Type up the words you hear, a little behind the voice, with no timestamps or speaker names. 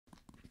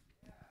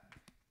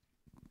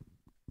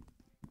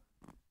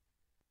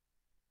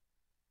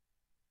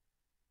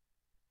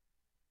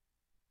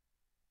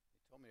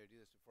to do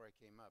this before I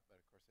came up, but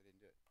of course I didn't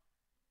do it.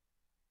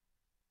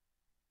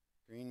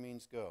 Green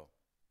means go.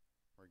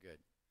 We're good.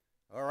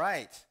 All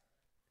right.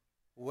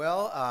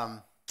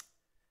 Well,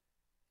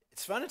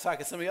 it's fun to talk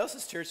at somebody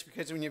else's church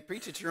because when you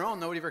preach at your own,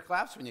 nobody ever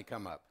claps when you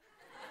come up.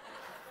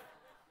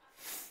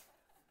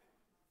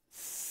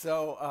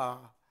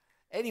 So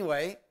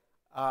anyway,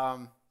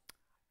 I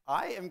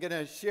am going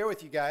to share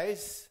with you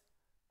guys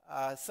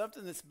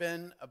something that's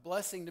been a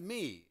blessing to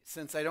me,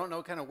 since I don't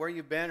know kind of where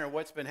you've been or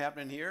what's been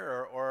happening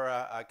here or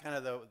kind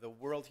of the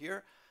world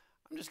here.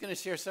 I'm just going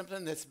to share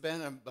something that's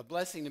been a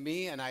blessing to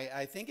me, and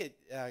I think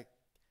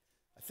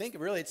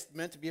really it's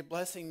meant to be a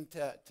blessing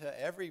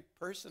to every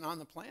person on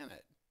the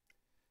planet.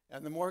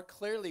 And the more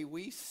clearly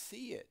we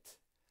see it,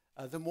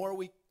 the more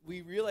we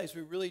realize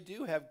we really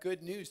do have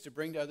good news to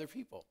bring to other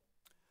people.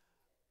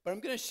 But I'm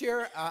going to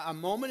share a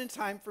moment in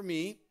time for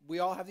me. We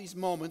all have these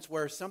moments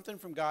where something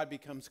from God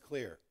becomes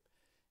clear.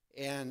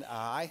 And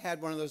I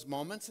had one of those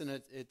moments, and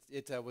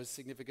it was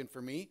significant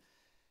for me.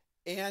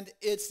 And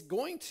it's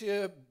going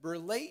to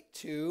relate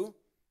to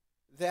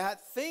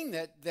that thing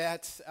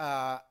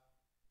that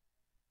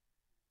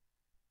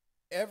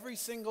every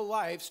single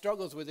life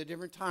struggles with at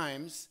different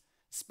times,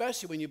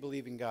 especially when you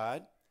believe in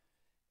God.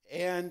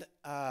 And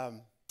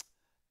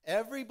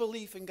every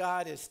belief in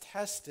God is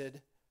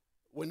tested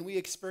when we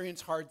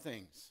experience hard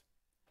things.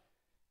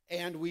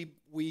 And we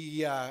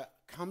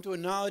come to a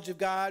knowledge of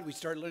God. We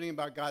start learning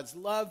about God's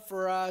love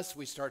for us.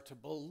 We start to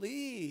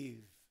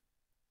believe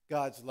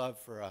God's love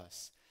for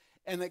us,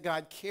 and that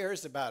God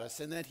cares about us,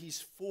 and that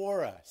he's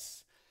for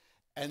us.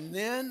 And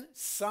then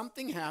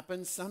something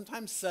happens,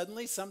 sometimes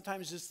suddenly,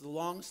 sometimes just a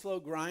long, slow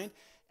grind,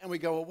 and we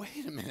go, well,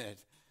 wait a minute.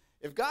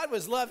 If God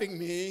was loving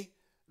me,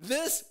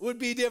 this would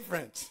be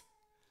different.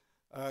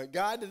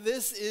 God,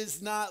 this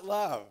is not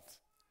love,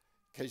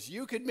 because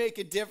you could make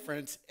a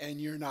difference, and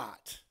you're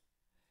not.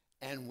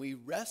 And we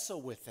wrestle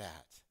with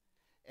that.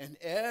 And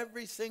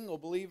every single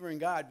believer in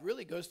God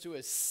really goes through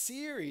a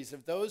series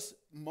of those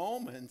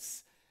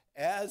moments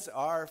as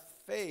our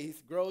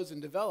faith grows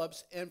and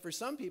develops. And for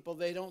some people,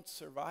 they don't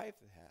survive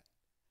that.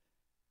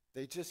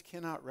 They just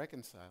cannot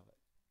reconcile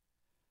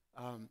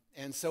it.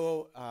 And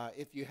so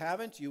if you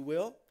haven't, you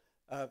will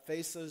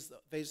face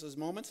those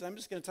moments. And I'm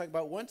just going to talk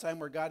about one time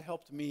where God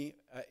helped me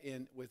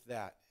with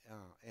that.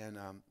 And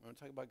I'm going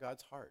to talk about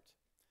God's heart.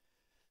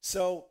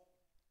 So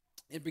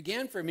it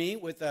began for me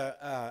with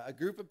a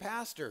group of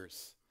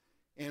pastors.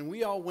 And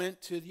we all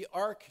went to the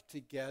Ark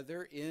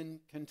together in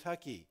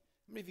Kentucky.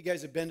 How many of you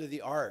guys have been to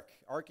the Ark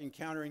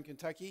Encounter in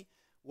Kentucky?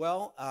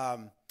 Well,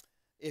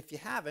 if you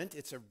haven't,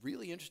 it's a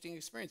really interesting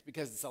experience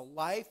because it's a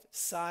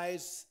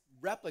life-size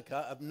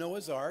replica of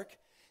Noah's Ark.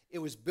 It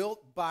was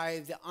built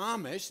by the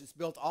Amish. It's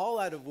built all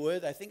out of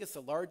wood. I think it's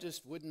the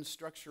largest wooden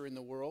structure in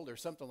the world or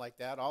something like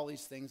that. All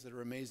these things that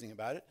are amazing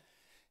about it.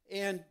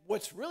 And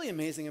what's really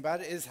amazing about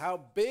it is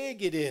how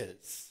big it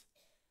is.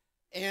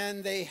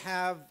 And they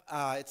have,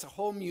 it's a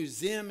whole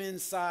museum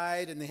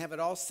inside, and they have it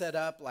all set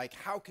up, like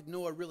how could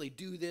Noah really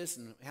do this,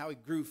 and how he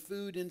grew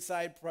food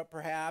inside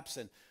perhaps,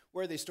 and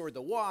where they stored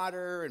the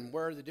water, and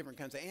where the different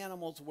kinds of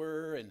animals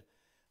were, and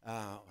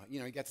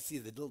you got to see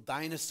the little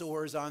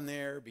dinosaurs on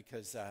there,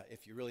 because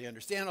if you really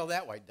understand all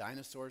that, why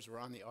dinosaurs were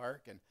on the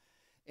ark.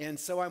 And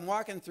so I'm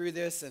walking through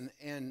this,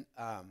 and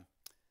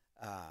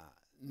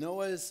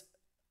Noah's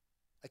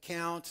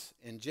account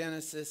in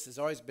Genesis has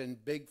always been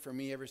big for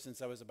me ever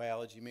since I was a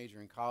biology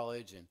major in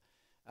college, and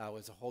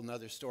was a whole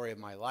nother story of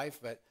my life.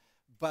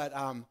 But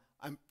I'm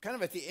kind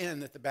of at the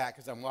end at the back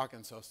because I'm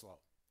walking so slow.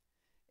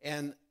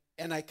 And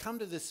I come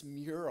to this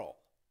mural,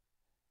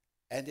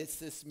 and it's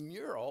this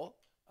mural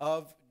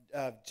of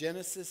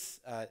Genesis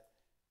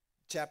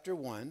chapter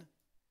 1,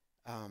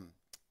 and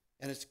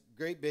it's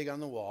great big on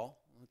the wall.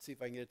 Let's see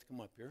if I can get it to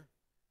come up here.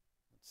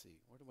 Let's see.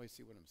 Where do I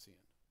see what I'm seeing?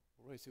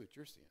 Where do I see what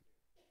you're seeing?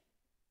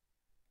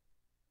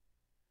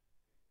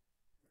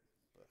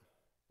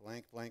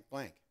 Blank, blank,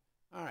 blank.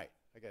 All right,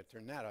 I got to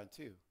turn that on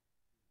too.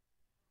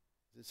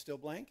 Is it still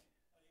blank?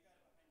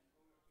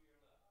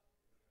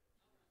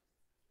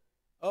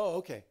 Oh,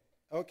 okay.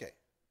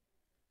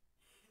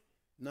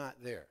 Not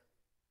there.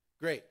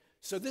 Great.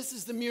 So this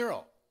is the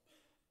mural.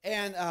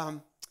 And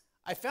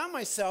I found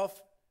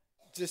myself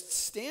just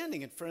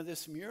standing in front of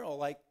this mural,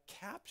 like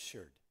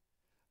captured.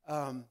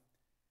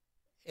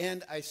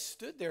 And I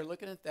stood there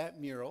looking at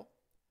that mural,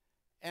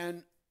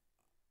 and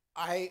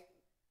I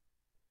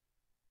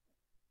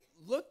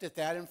looked at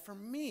that, and for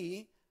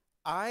me,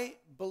 I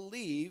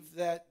believe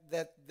that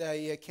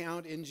the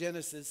account in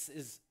Genesis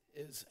is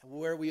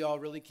where we all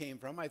really came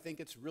from. I think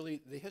it's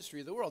really the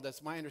history of the world.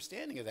 That's my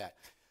understanding of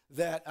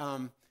that.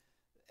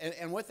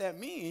 And what that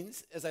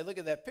means, as I look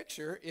at that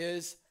picture,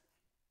 is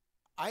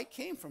I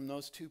came from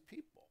those two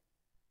people.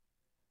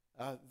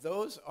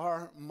 Those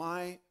are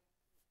my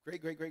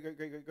great,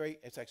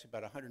 it's actually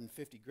about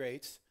 150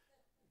 greats,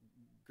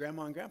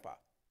 grandma and grandpa.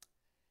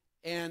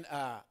 And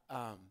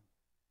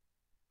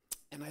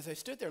as I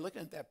stood there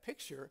looking at that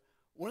picture,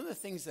 one of the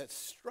things that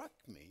struck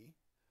me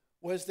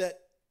was that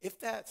if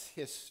that's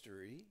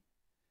history,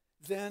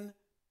 then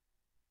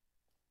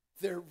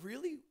there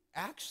really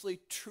actually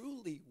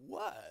truly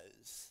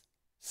was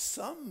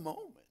some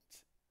moment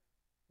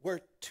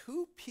where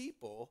two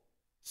people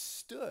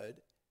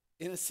stood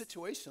in a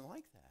situation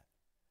like that,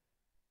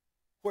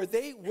 where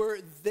they were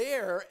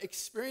there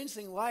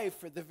experiencing life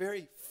for the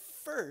very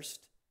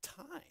first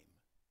time.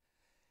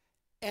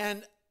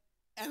 And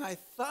I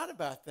thought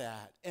about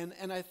that, and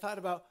I thought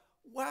about,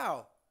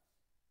 wow,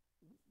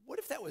 what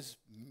if that was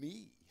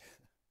me?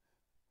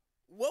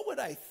 What would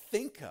I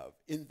think of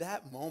in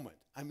that moment?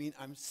 I mean,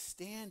 I'm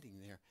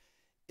standing there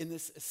in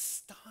this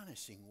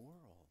astonishing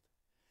world.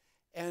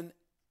 And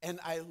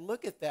I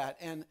look at that,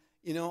 and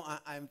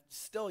I'm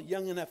still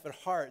young enough at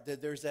heart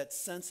that there's that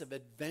sense of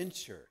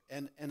adventure.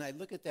 And I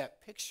look at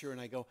that picture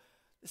and I go,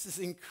 this is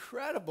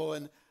incredible.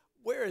 And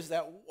where is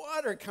that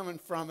water coming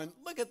from? And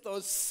look at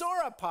those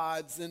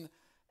sauropods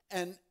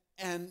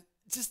and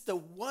just the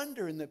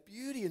wonder and the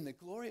beauty and the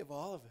glory of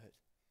all of it.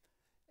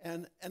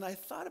 And I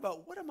thought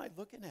about, what am I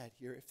looking at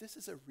here? If this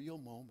is a real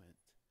moment,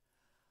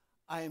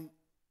 I'm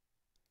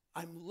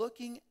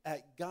looking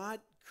at God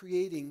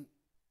creating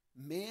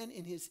man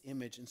in his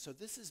image. And so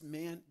this is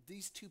man,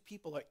 these two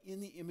people are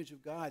in the image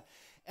of God.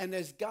 And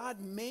as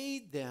God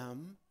made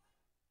them,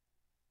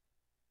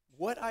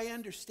 what I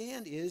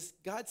understand is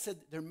God said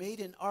they're made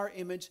in our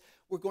image.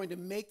 We're going to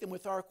make them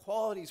with our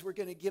qualities. We're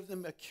going to give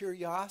them a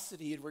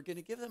curiosity, and we're going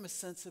to give them a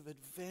sense of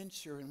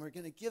adventure, and we're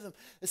going to give them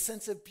a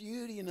sense of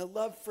beauty and a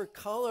love for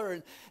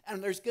color.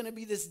 And there's going to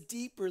be this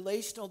deep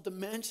relational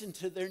dimension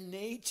to their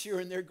nature,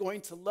 and they're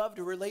going to love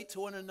to relate to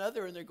one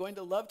another, and they're going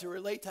to love to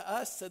relate to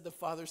us, said the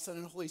Father, Son,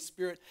 and Holy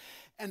Spirit.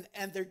 And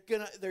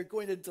they're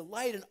going to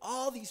delight in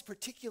all these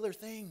particular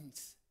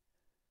things.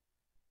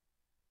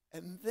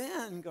 And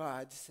then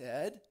God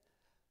said,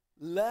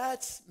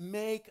 let's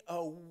make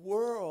a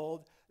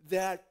world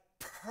that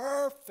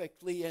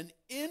perfectly and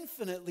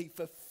infinitely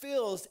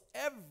fulfills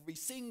every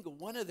single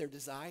one of their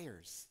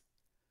desires.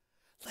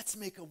 Let's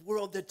make a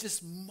world that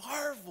just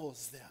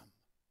marvels them.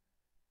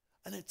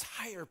 An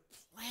entire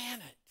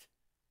planet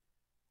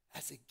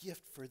as a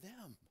gift for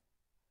them.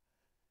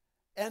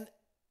 And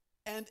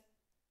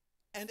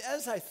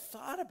as I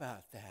thought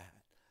about that,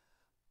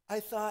 I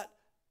thought,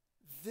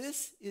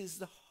 this is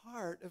the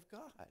heart of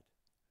God.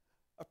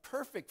 A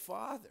perfect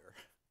father.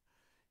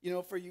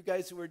 For you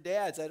guys who are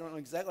dads, I don't know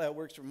exactly how it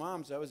works for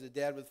moms. I was a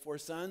dad with 4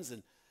 sons,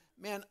 and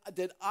man,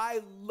 did I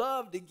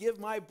love to give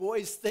my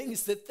boys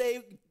things that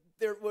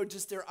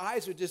their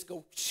eyes would just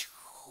go,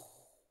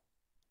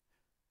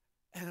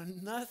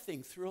 and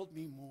nothing thrilled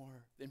me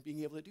more than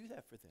being able to do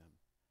that for them.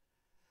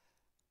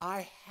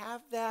 I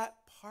have that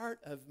part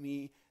of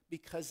me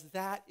because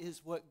that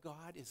is what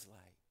God is like.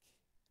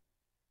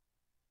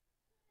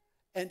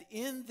 And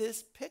in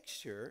this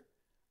picture,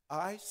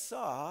 I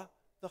saw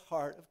the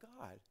heart of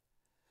God.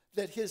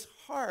 That his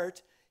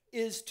heart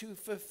is to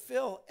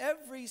fulfill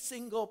every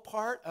single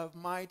part of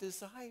my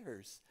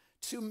desires.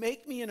 To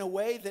make me in a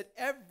way that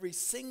every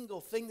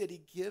single thing that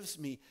he gives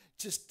me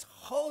just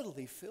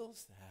totally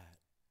fills that.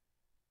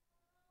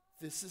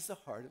 This is the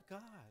heart of God.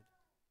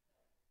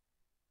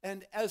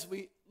 And as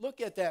we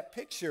look at that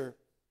picture,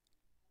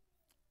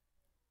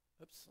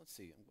 let's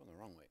see, I'm going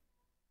the wrong way.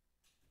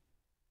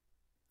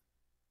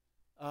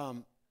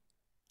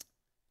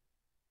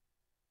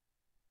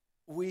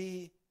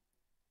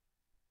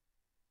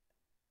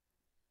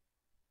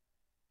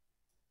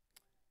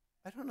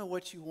 I don't know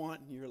what you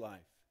want in your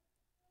life.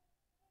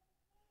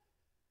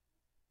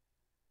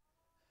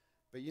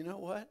 But you know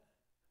what?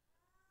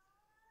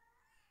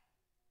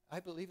 I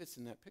believe it's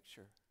in that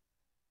picture.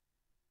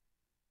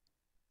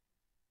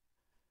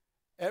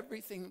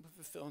 Everything will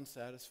fulfill and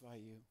satisfy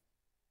you.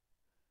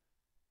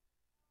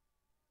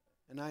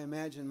 And I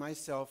imagine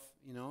myself,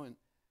 and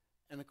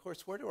of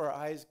course, where do our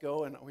eyes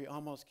go? And we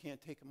almost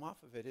can't take them off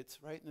of it.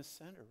 It's right in the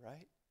center,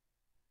 right?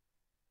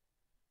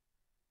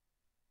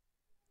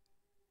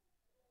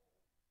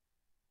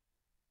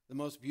 The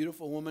most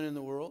beautiful woman in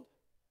the world,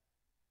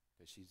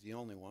 because she's the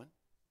only one.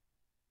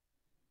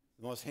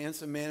 The most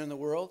handsome man in the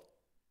world,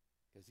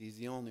 because he's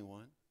the only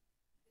one.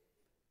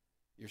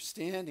 You're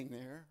standing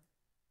there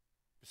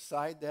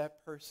beside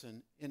that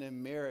person in a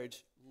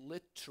marriage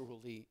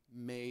literally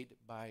made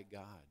by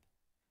God.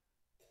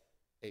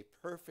 A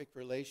perfect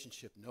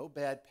relationship, no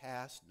bad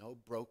past, no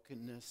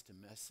brokenness to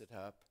mess it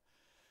up.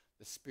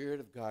 The Spirit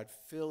of God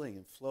filling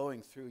and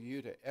flowing through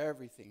you to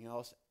everything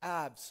else.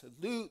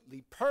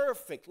 Absolutely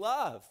perfect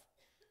love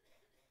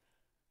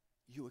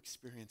you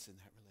experience in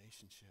that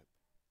relationship.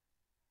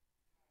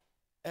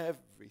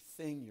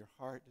 Everything your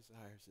heart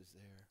desires is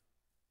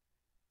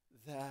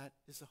there. That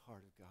is the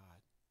heart of God.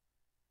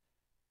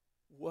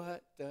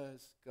 What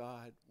does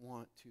God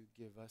want to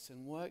give us?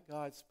 And what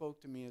God spoke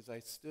to me as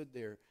I stood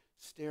there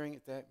staring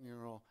at that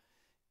mural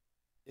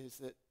is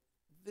that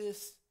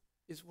this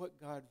is what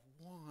God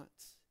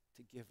wants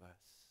to give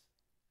us.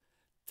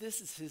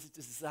 This is his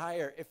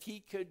desire. If he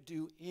could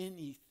do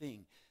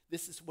anything,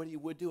 this is what he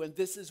would do, and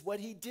this is what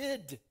he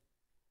did.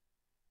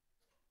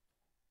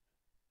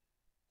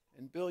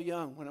 And Bill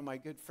Young, one of my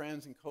good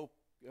friends and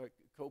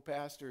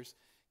co-pastors,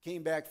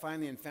 came back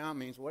finally and found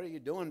me. He said, "What are you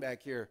doing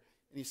back here?"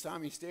 and he saw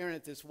me staring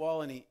at this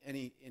wall, and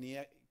he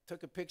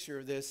took a picture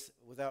of this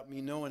without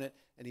me knowing it,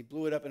 and he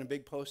blew it up in a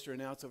big poster,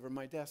 and now it's over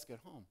my desk at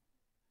home.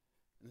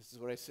 And this is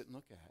what I sit and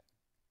look at.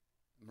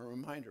 I'm a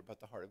reminder about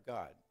the heart of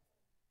God.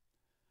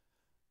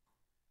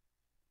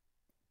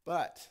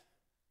 But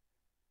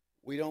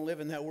we don't live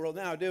in that world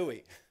now, do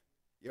we?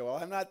 Well,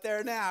 I'm not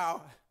there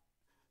now.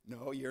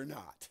 No, you're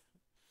not.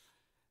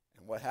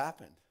 And what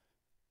happened?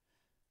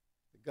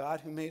 The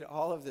God who made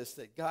all of this,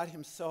 that God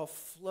himself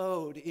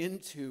flowed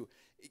into.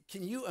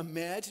 Can you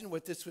imagine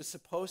what this was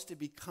supposed to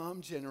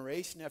become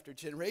generation after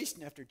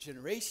generation after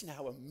generation?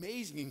 How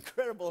amazing,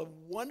 incredible, and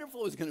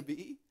wonderful it was going to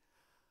be?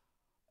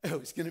 It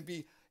was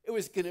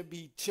going to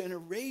be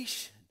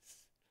generations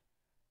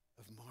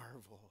of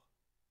marvel.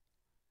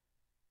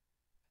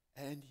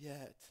 And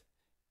yet,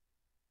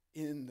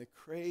 in the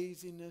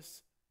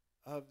craziness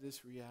of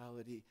this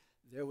reality,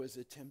 there was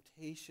a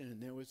temptation,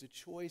 and there was a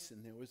choice,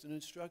 and there was an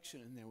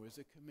instruction, and there was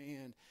a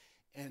command.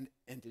 And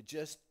to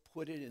just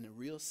put it in a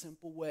real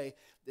simple way,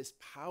 this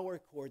power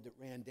cord that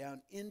ran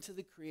down into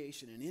the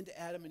creation and into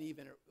Adam and Eve,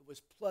 and it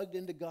was plugged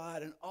into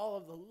God, and all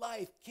of the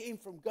life came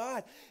from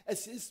God.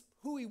 As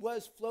who he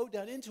was flowed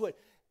down into it,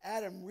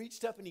 Adam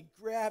reached up and he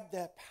grabbed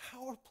that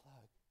power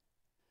plug,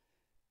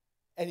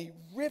 and he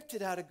ripped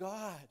it out of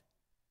God,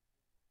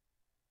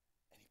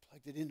 and he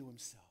plugged it into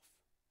himself.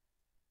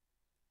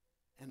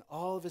 And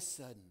all of a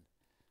sudden,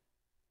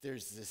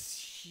 there's this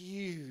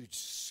huge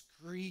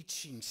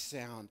screeching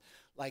sound,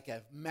 like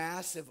a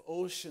massive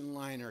ocean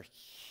liner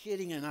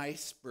hitting an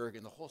iceberg,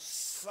 and the whole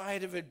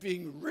side of it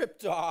being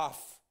ripped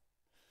off.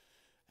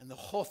 And the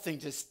whole thing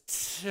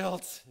just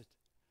tilted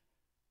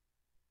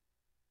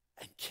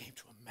and came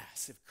to a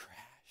massive crash.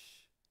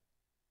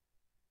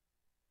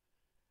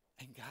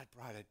 And God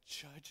brought a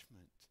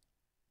judgment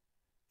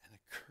and a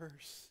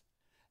curse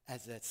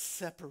as that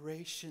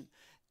separation.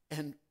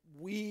 And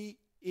we,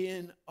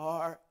 in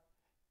our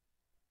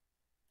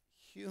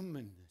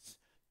humanness,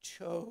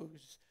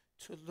 chose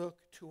to look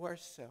to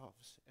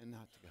ourselves and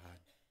not to God.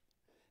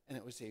 And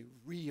it was a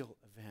real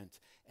event.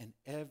 And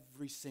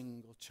every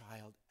single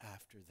child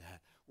after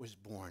that was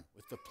born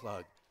with the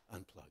plug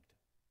unplugged.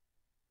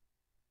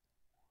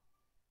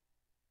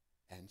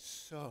 And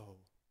so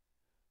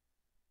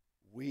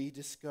we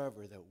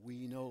discover that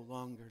we no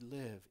longer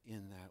live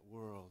in that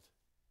world.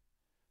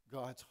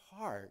 God's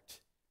heart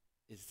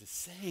is the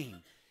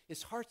same.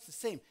 His heart's the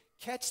same.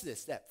 Catch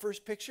this, that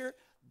first picture,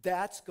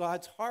 that's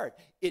God's heart.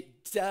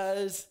 It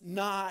does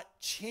not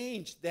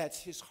change. That's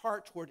his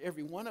heart toward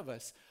every one of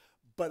us.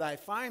 But I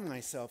find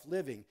myself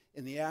living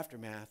in the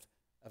aftermath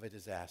of a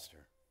disaster.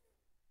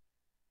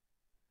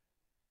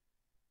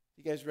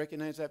 You guys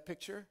recognize that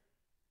picture?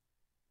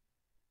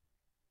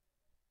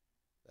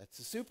 That's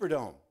the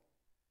Superdome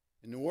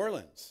in New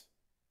Orleans.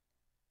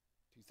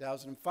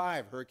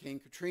 2005, Hurricane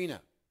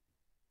Katrina.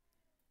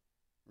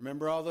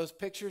 Remember all those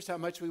pictures, how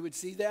much we would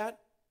see that?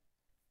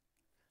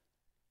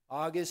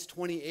 August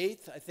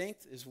 28th, I think,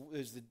 is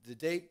the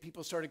day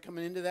people started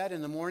coming into that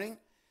in the morning.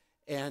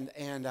 And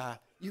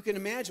you can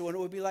imagine what it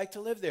would be like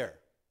to live there.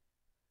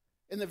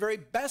 In the very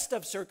best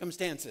of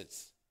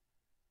circumstances.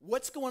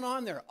 What's going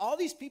on there? All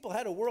these people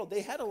had a world.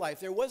 They had a life.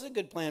 There was a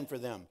good plan for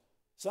them.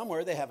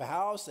 Somewhere they have a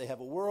house, they have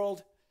a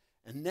world.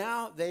 And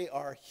now they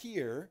are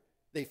here.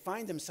 They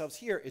find themselves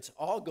here. It's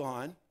all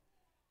gone.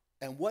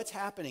 And what's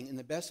happening in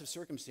the best of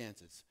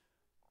circumstances?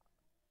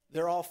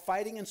 They're all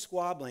fighting and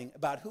squabbling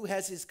about who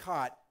has his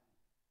cot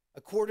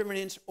a quarter of an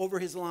inch over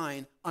his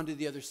line onto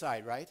the other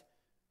side, right?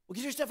 Well,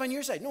 get your stuff on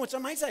your side. No, it's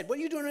on my side. What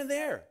are you doing in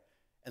there?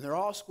 And they're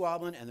all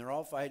squabbling and they're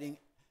all fighting.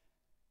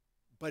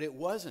 But it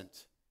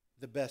wasn't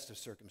the best of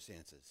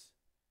circumstances.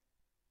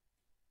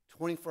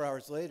 24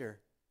 hours later,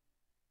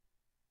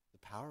 the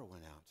power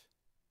went out.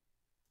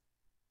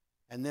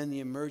 And then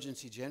the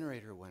emergency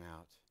generator went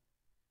out.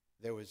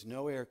 There was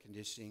no air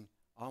conditioning,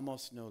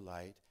 almost no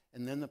light.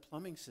 And then the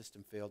plumbing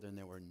system failed and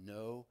there were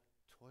no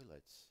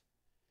toilets.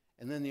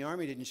 And then the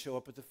army didn't show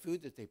up with the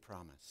food that they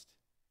promised.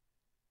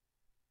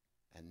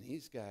 And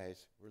these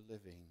guys were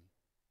living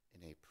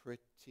in a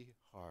pretty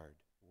hard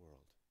world.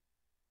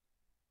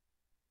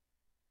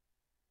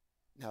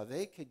 Now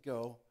they could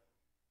go,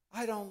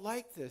 I don't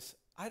like this.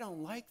 I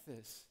don't like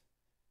this.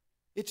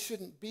 It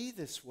shouldn't be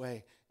this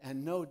way.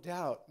 And no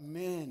doubt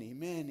many,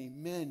 many,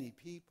 many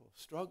people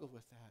struggle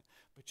with that.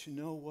 But you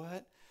know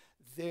what?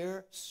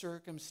 Their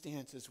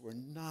circumstances were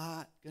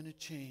not going to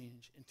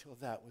change until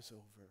that was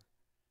over.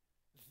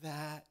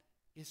 That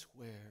is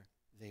where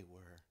they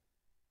were.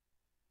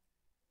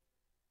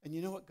 And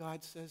you know what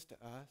God says to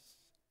us?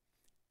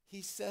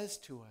 He says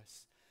to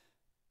us,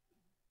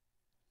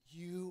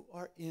 you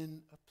are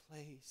in a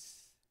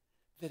place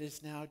that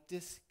is now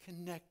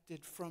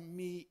disconnected from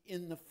me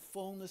in the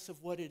fullness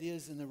of what it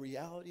is in the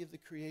reality of the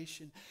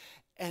creation,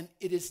 and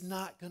it is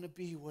not going to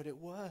be what it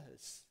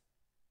was.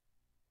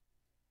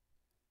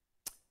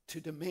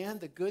 To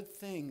demand the good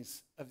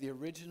things of the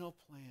original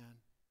plan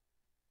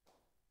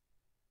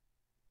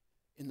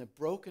in the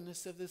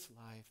brokenness of this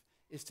life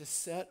is to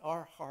set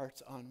our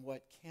hearts on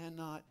what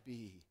cannot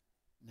be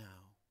now.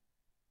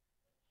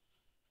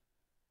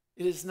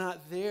 It is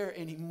not there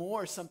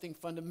anymore. Something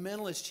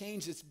fundamental has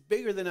changed. It's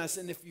bigger than us.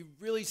 And if you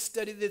really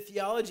study the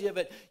theology of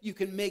it, you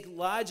can make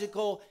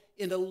logical,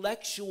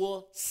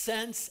 intellectual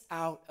sense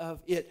out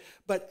of it.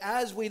 But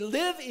as we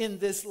live in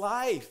this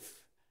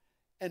life,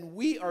 and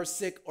we are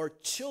sick, or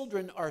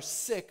children are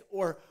sick,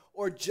 or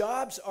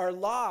jobs are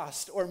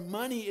lost, or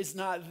money is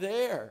not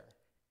there,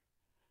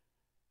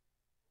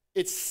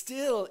 it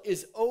still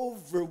is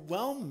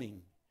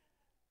overwhelming.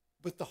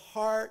 But the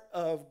heart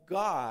of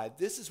God,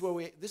 this is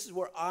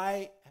where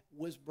I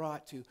was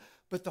brought to.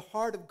 But the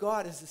heart of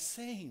God is the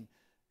same.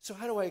 So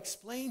how do I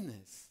explain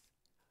this?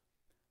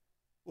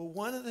 Well,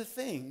 one of the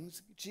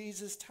things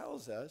Jesus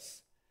tells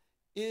us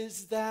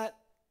is that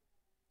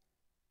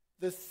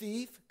the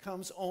thief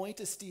comes only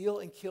to steal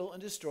and kill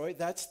and destroy.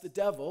 That's the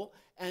devil.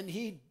 And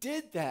he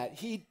did that.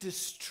 He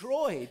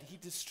destroyed.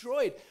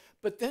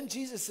 But then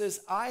Jesus says,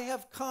 I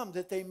have come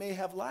that they may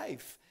have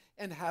life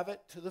and have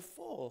it to the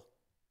full.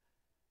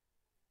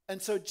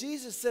 And so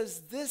Jesus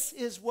says, this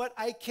is what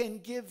I can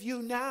give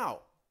you now.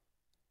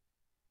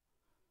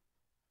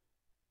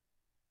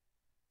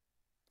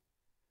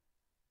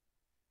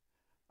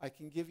 I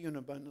can give you an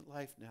abundant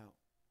life now.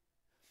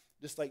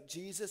 Just like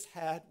Jesus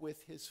had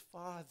with his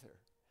Father.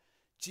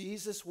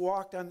 Jesus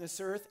walked on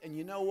this earth, and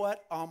you know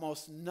what?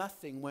 Almost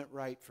nothing went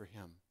right for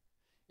him.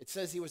 It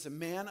says he was a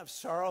man of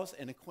sorrows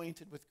and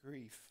acquainted with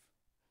grief.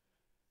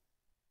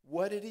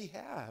 What did he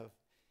have?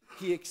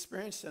 He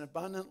experienced an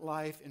abundant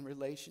life in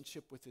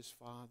relationship with his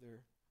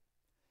Father.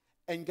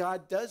 And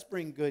God does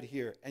bring good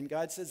here. And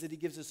God says that he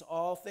gives us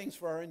all things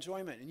for our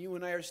enjoyment. And you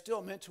and I are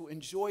still meant to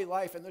enjoy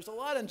life. And there's a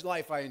lot in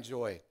life I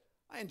enjoy.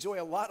 I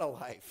enjoy a lot of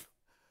life.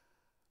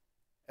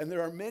 And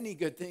there are many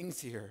good things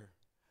here.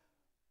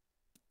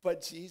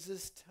 But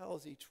Jesus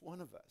tells each one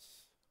of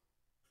us,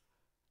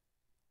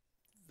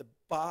 the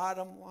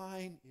bottom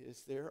line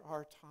is there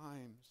are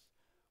times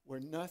where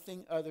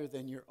nothing other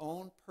than your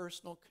own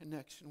personal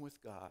connection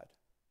with God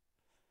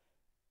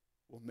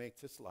will make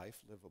this life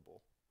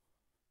livable.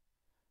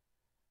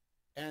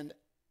 And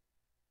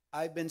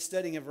I've been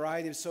studying a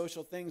variety of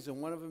social things, and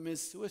one of them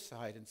is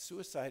suicide, and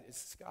suicide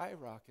is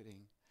skyrocketing.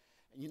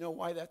 And you know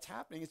why that's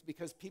happening? It's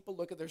because people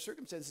look at their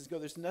circumstances and go,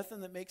 there's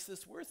nothing that makes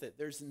this worth it.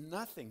 There's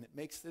nothing that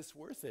makes this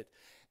worth it.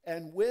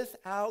 And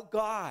without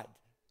God,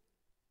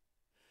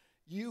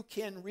 you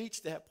can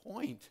reach that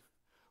point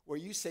where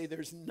you say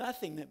there's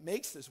nothing that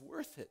makes this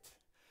worth it.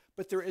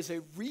 But there is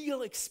a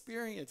real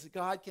experience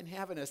God can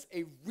have in us,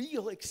 a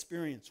real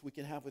experience we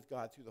can have with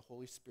God through the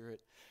Holy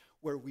Spirit,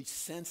 where we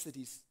sense that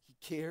he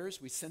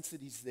cares, we sense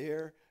that he's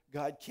there.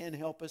 God can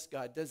help us.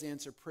 God does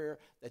answer prayer.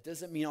 That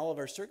doesn't mean all of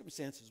our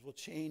circumstances will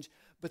change,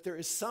 but there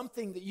is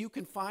something that you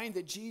can find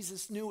that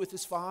Jesus knew with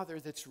his Father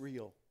that's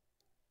real.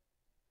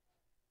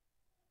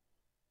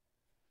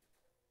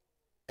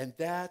 And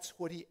that's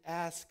what he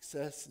asks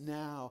us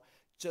now.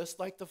 Just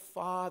like the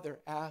Father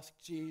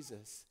asked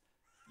Jesus,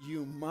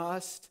 you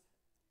must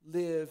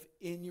live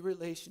in your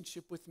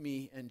relationship with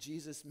me. And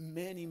Jesus,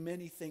 many,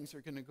 many things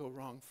are going to go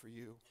wrong for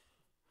you.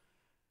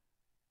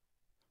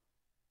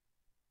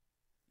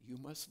 You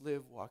must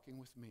live walking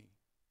with me.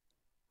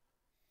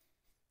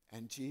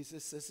 And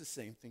Jesus says the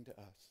same thing to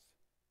us.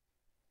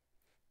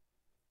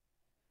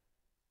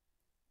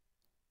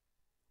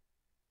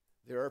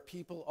 There are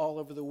people all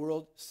over the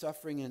world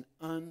suffering in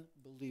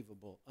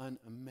unbelievable,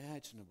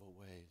 unimaginable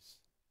ways.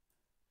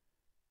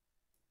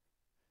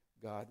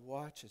 God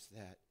watches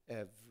that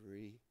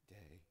every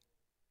day.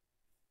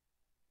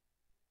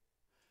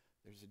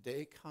 There's a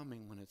day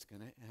coming when it's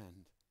going to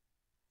end.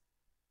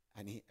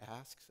 And he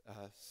asks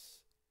us,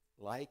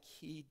 like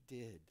he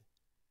did,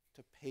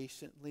 to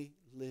patiently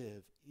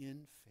live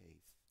in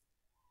faith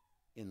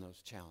in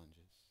those challenges.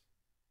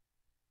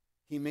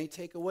 He may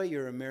take away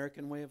your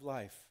American way of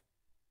life.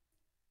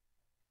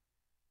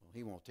 Well,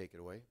 he won't take it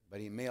away, but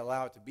he may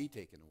allow it to be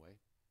taken away.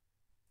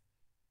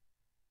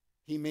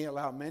 He may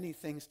allow many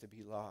things to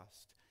be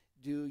lost.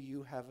 Do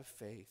you have a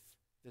faith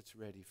that's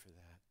ready for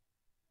that?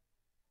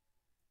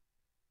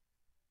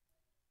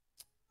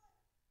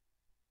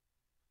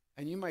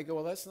 And you might go,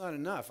 well, that's not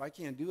enough. I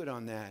can't do it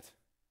on that.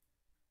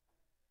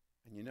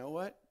 And you know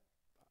what?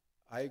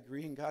 I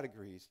agree and God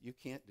agrees. You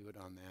can't do it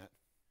on that.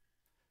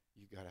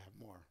 You got to have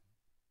more.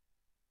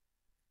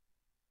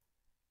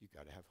 You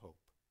got to have hope.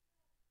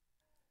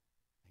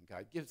 And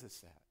God gives us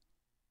that.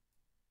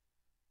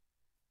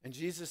 And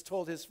Jesus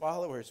told his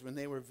followers when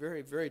they were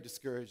very, very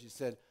discouraged, he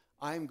said,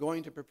 I'm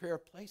going to prepare a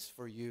place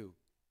for you.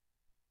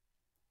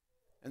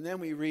 And then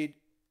we read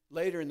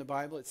later in the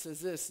Bible, it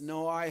says this,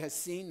 no eye has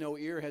seen, no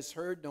ear has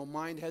heard, no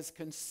mind has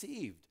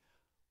conceived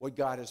what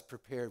God has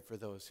prepared for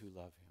those who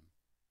love him.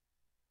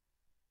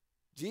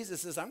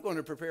 Jesus says, I'm going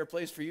to prepare a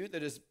place for you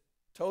that is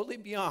totally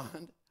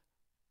beyond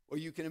what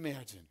you can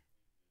imagine.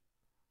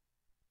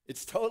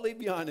 It's totally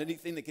beyond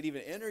anything that could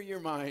even enter your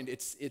mind.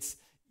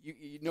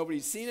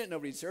 Nobody's seen it,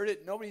 nobody's heard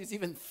it, nobody's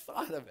even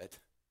thought of it.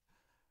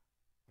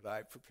 But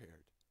I've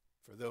prepared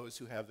for those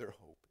who have their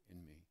hope in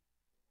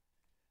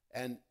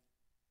me.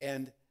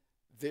 And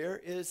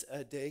there is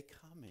a day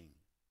coming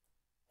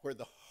where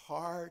the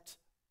heart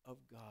of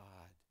God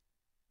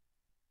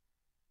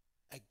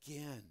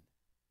again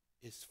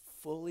is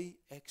fully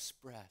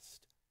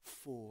expressed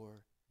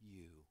for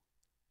you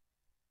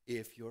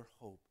if your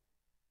hope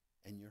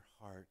and your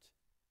heart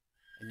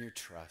and your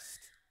trust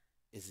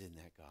is in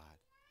that God.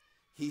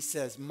 He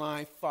says,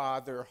 my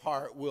Father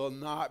heart will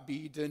not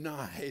be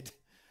denied.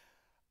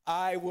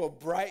 I will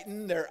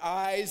brighten their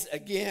eyes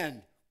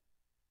again.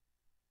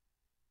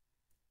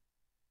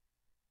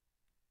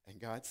 And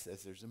God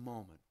says there's a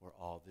moment where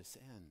all this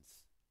ends.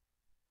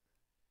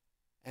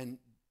 And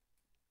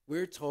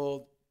we're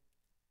told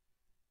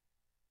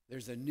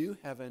there's a new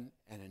heaven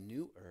and a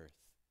new earth.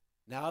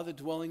 Now the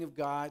dwelling of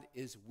God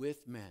is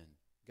with men.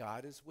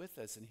 God is with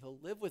us, and he'll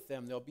live with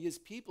them. They'll be his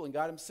people, and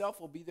God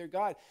himself will be their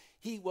God.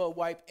 He will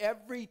wipe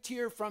every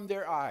tear from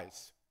their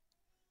eyes.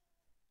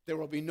 There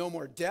will be no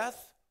more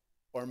death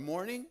or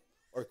mourning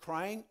or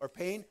crying or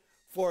pain,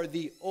 for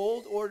the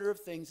old order of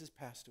things has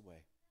passed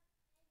away.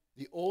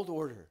 The old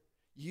order.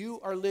 You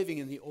are living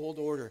in the old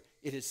order.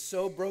 It is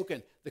so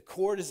broken. The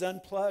cord is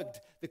unplugged.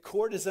 The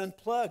cord is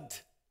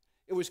unplugged.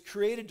 It was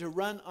created to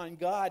run on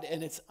God,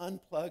 and it's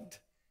unplugged.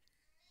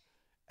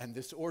 And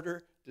this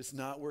order does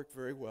not work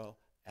very well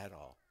at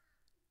all.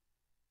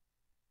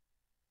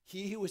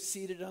 He who was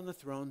seated on the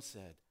throne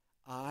said,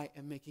 I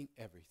am making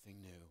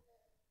everything new.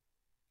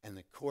 And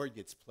the cord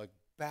gets plugged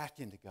back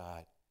into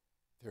God.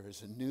 There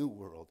is a new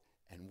world,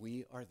 and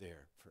we are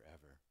there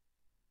forever.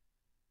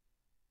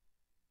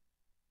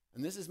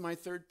 And this is my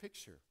third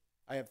picture.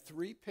 I have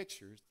three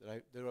pictures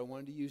that I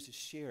wanted to use to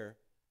share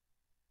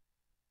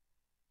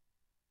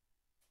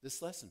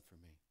this lesson for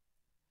me.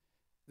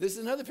 This is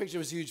another picture that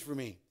was huge for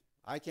me.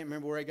 I can't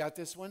remember where I got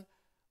this one,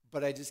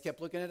 but I just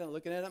kept looking at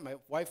it. My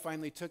wife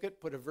finally took it,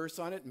 put a verse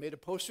on it, and made a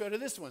poster out of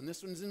this one.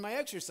 This one's in my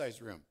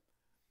exercise room.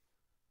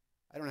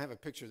 I don't have a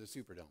picture of the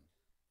Superdome.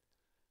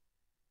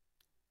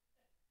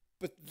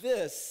 But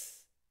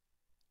this,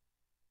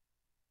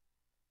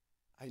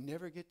 I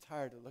never get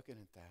tired of looking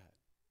at that.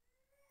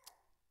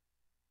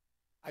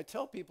 I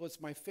tell people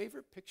it's my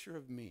favorite picture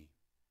of me.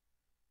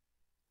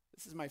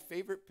 This is my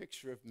favorite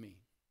picture of me.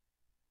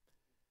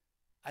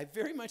 I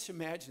very much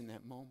imagine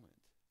that moment.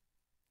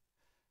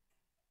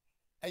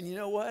 And you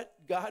know what?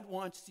 God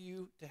wants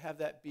you to have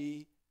that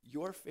be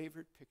your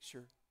favorite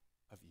picture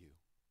of you.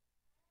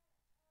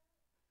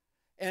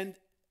 And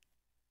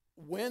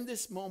when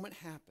this moment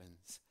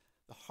happens,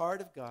 the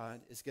heart of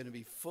God is going to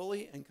be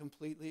fully and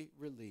completely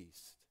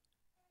released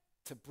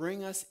to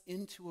bring us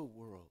into a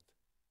world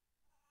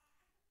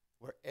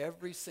where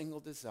every single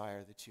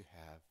desire that you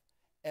have,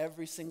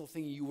 every single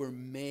thing you were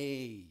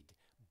made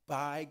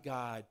by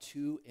God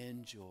to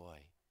enjoy,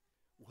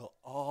 will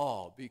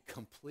all be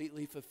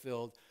completely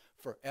fulfilled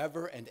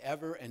forever and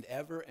ever and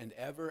ever and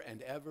ever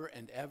and ever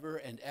and ever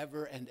and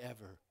ever and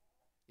ever.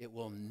 It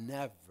will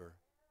never,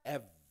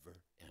 ever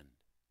end.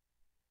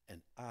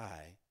 And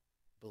I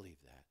believe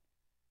that.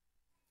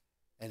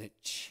 And it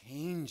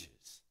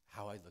changes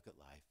how I look at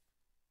life.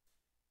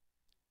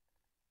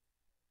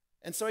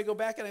 And so I go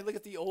back and I look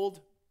at the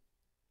old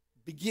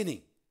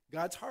beginning,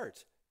 God's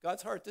heart.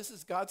 God's heart. This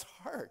is God's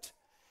heart.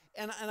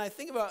 And I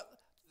think about,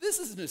 this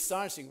is an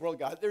astonishing world,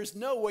 God. There's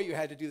no way you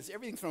had to do this.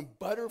 Everything from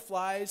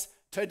butterflies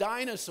to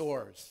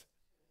dinosaurs.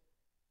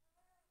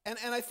 And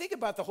I think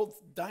about the whole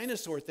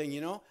dinosaur thing,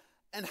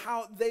 and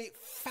how they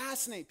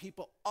fascinate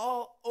people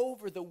all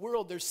over the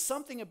world. There's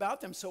something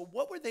about them. So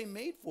what were they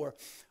made for?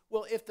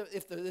 Well, if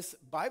this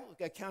Bible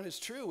account is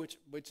true,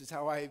 which is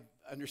how I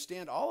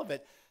understand all of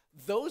it,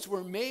 those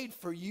were made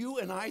for you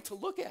and I to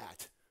look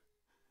at.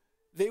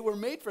 They were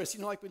made for us.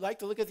 Like we like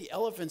to look at the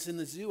elephants in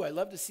the zoo. I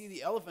love to see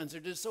the elephants.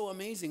 They're just so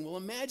amazing. Well,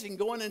 imagine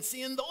going and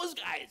seeing those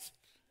guys.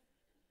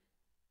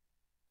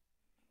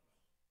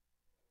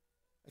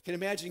 I can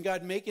imagine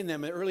God making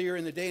them earlier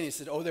in the day, and he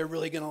said, oh, they're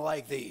really going to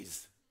like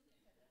these.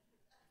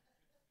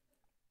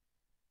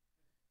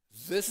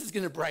 This is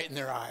going to brighten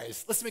their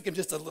eyes. Let's make them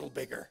just a little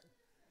bigger.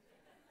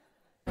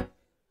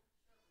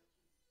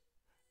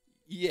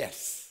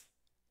 Yes.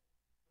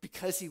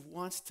 Because he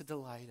wants to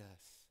delight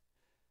us.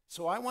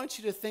 So I want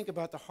you to think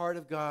about the heart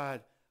of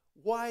God.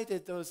 Why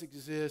did those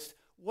exist?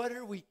 What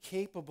are we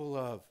capable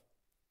of?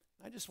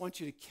 I just want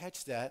you to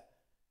catch that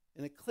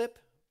in a clip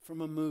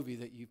from a movie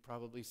that you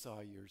probably saw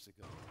years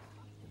ago.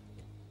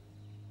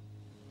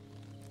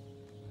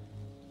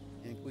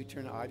 And can we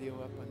turn the audio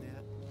up on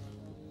that?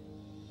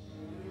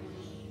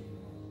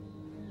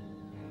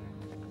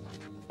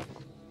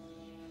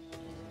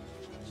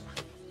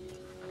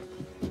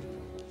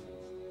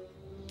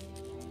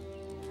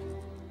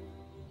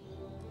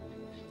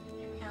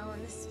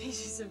 This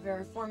species of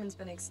variformin's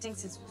been extinct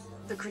since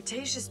the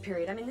Cretaceous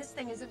period. I mean, this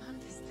thing isn't on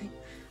this thing.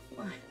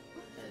 What?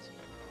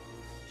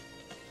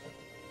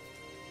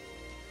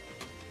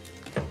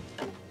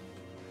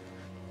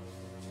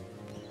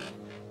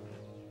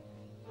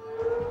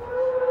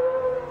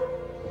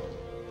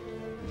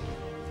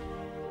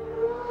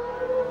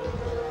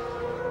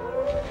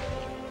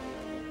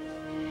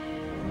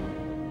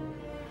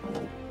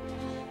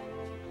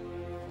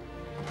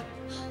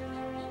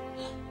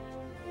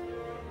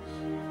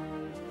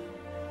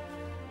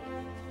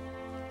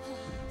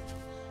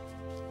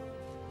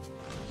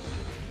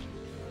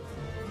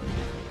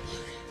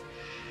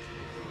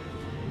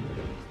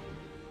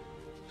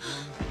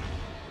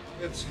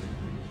 words.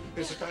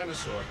 It's a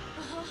dinosaur.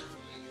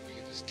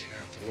 Read this tear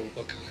off the little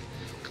book on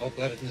it.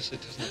 Cold-bloodedness,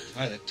 it does not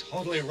apply. They're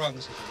totally wrong.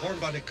 This is a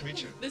warm-blooded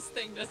creature. This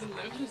thing doesn't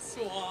live in a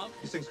swamp.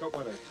 This thing's got,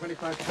 what, a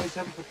 25,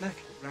 27-foot neck?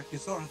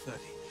 Brachiosaurus 30.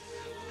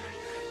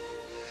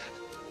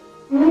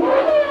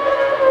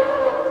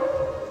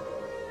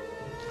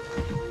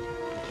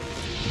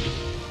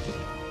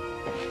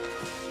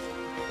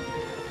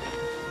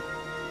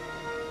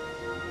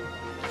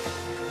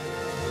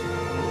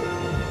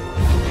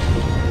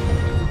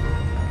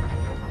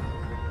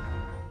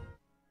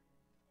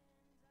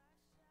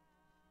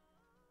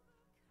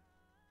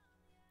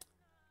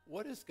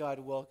 What is God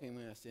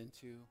welcoming us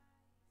into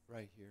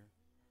right here?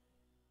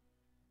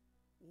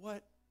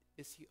 What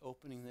is he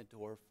opening the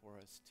door for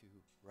us to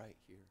right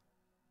here?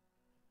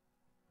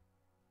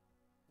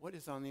 What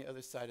is on the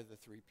other side of the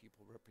three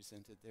people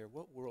represented there?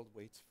 What world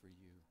waits for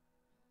you?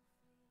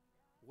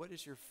 What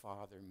is your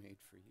Father made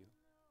for you?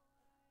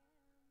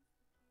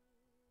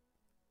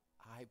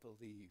 I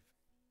believe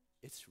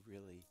it's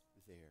really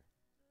there.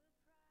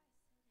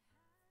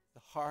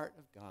 The heart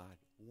of God,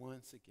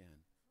 once again,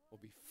 will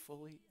be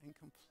fully and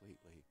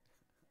completely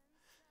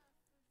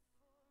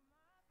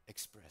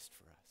expressed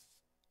for us.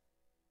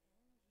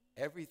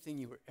 Everything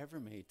you were ever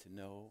made to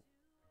know,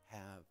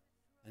 have,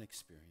 and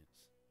experience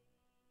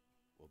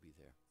will be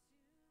there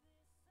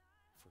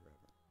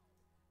forever.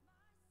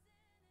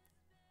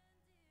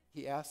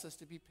 He asks us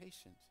to be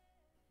patient,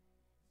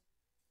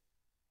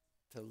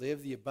 to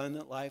live the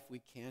abundant life we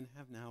can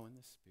have now in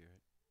the Spirit,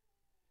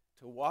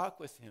 to walk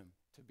with him,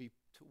 to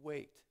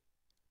wait,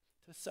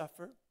 to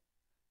suffer,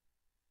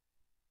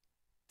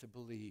 to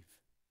believe,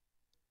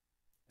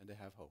 and to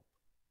have hope.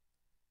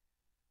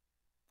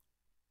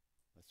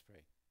 Let's pray.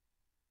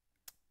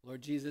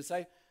 Lord Jesus,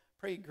 I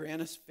pray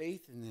grant us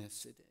faith in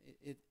this.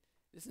 It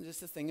isn't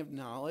just a thing of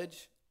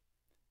knowledge.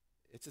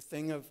 It's a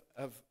thing of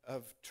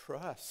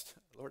trust.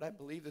 Lord, I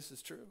believe this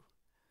is true.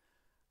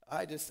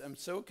 I'm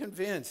so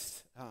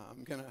convinced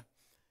I'm going to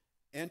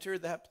enter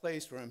that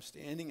place where I'm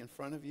standing in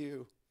front of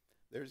you.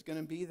 There's going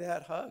to be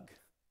that hug.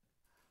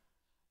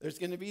 There's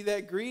going to be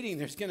that greeting.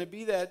 There's going to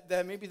be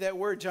that maybe that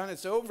word, John,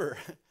 it's over.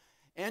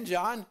 And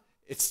John,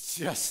 it's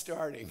just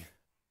starting.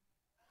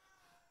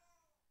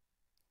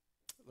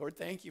 Lord,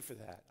 thank you for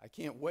that. I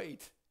can't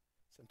wait.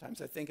 Sometimes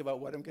I think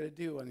about what I'm going to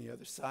do on the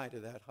other side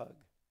of that hug.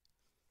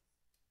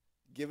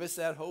 Give us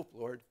that hope,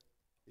 Lord.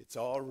 It's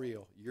all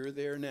real. You're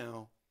there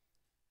now,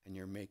 and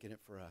you're making it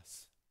for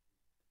us.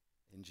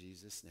 In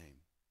Jesus' name,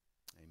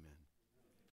 amen.